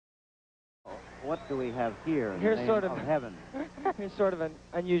what do we have here in Here's the name sort of heaven? Here's sort of an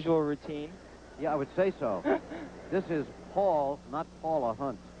unusual routine. Yeah, I would say so. This is Paul, not Paula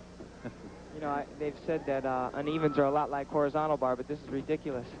Hunt. You know, they've said that unevens are a lot like horizontal bar, but this is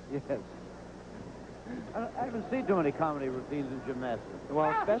ridiculous. Yes. I haven't seen too many comedy routines in gymnastics.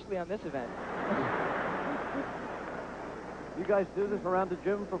 Well, especially on this event. You guys do this around the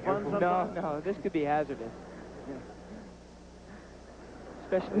gym for fun sometimes? No, this could be hazardous.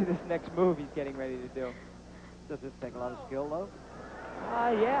 Especially this next move he's getting ready to do. Does this take a lot of skill, though?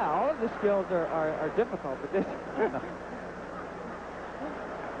 Yeah, all of the skills are difficult, but this...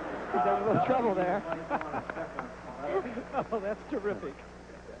 He's having a little trouble there. Oh, that's terrific.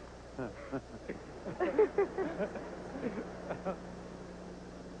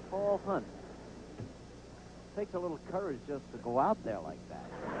 Paul Hunt. Takes a little courage just to go out there like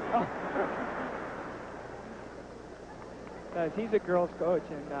that. He's a girls' coach,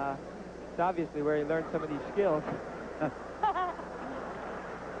 and it's obviously where he learned some of these skills.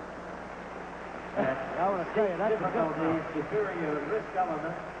 I want to tell you, that's difficulties, superior risk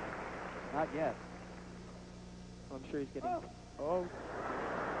element. Not yet. I'm sure he's getting... Oh.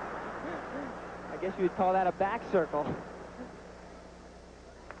 I guess you would call that a back circle.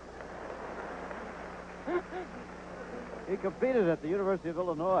 He competed at the University of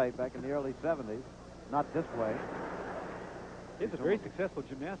Illinois back in the early 70s. Not this way. It's a very successful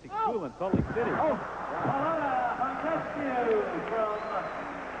gymnastics school in Salt Lake City. I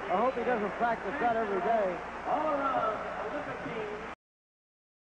hope he doesn't practice that every day. All around.